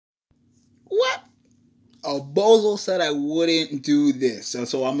Bozo said I wouldn't do this,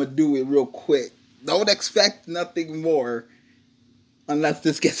 so I'm gonna do it real quick. Don't expect nothing more unless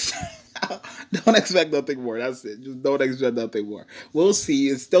this gets. Don't expect nothing more. That's it. Just don't expect nothing more. We'll see.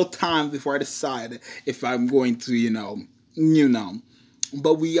 It's still time before I decide if I'm going to, you know.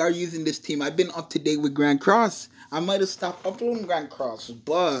 But we are using this team. I've been up to date with Grand Cross. I might have stopped uploading Grand Cross,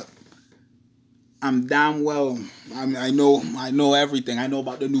 but I'm damn well. I know everything. I know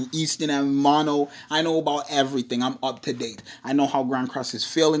about the new Easton and Mono. I know about everything. I'm up to date. I know how Grand Cross is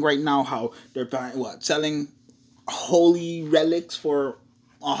feeling right now. How they're selling holy relics for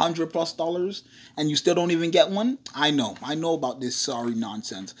 $100+ and you still don't even get one. I know about this sorry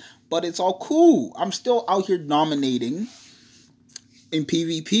nonsense, but it's all cool. I'm still out here dominating in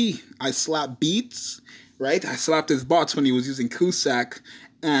PvP. I slapped Beats, right? I slapped his bots when he was using Kusak,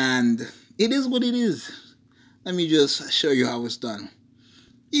 and it is what it is. Let me just show you how it's done.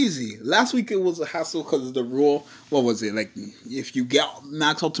 Easy. Last week it was a hassle because of the rule. What was it? Like, if you get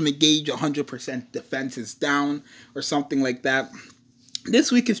max ultimate gauge, 100% defense is down or something like that.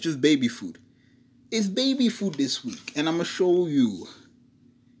 This week it's just baby food. It's baby food this week. And I'm going to show you.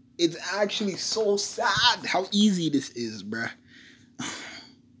 It's actually so sad how easy this is, bruh.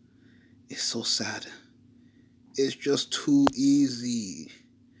 It's so sad. It's just too easy.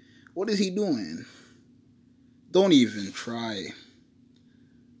 What is he doing? Don't even try.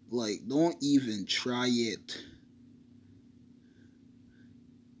 Like, don't even try it.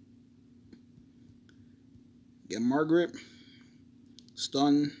 Get Margaret.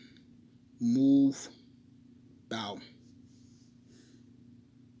 Stun. Move. Bow.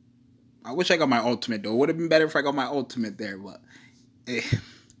 I wish I got my ultimate, though. Would have been better if I got my ultimate there, but...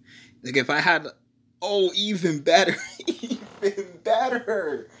 like, if I had... Oh, even better. Even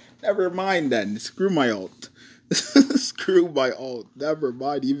better. Never mind, then. Screw my ult. Screw my ult. Never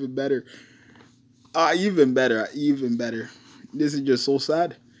mind. Even better. Even better. Even better. This is just so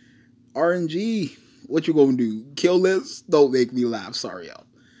sad. RNG. What you gonna do? Kill Liz? Don't make me laugh. Sorry, y'all.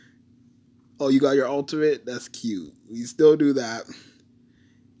 Oh, you got your ultimate? That's cute. We still do that.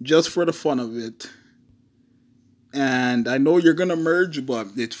 Just for the fun of it. And I know you're gonna merge, but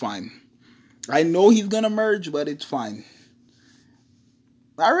it's fine. I know he's gonna merge, but it's fine.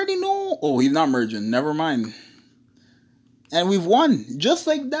 I already know. Oh, he's not merging. Never mind. And we've won. Just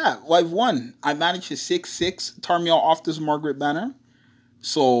like that. I've won. I managed to 6-6 Tarmiel off this Margaret banner.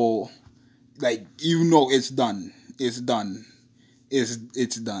 So, like, it's done. It's done.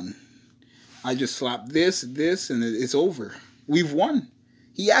 It's done. I just slapped this, and it's over. We've won.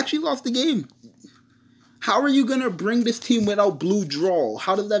 He actually lost the game. How are you going to bring this team without blue draw?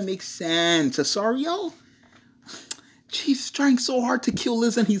 How does that make sense? Asario? He's trying so hard to kill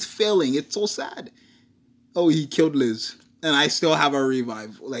Liz and he's failing. It's so sad. Oh, he killed Liz. And I still have a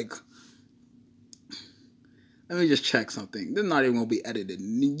revive. Like, let me just check something. This is not even going to be edited.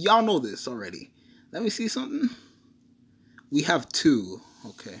 Y'all know this already. Let me see something. We have 2.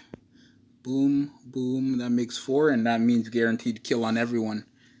 Okay. Boom, boom. That makes 4, and that means guaranteed kill on everyone.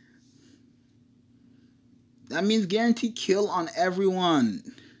 That means guaranteed kill on everyone.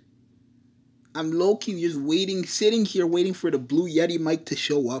 I'm low-key just waiting, sitting here waiting for the Blue Yeti mic to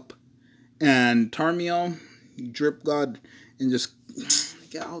show up. And Tarmiel, Drip God, and just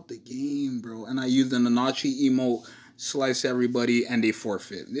get out the game, bro. And I used the Nanachi emote, slice everybody, and they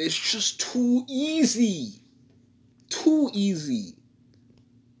forfeit. It's just too easy. Too easy.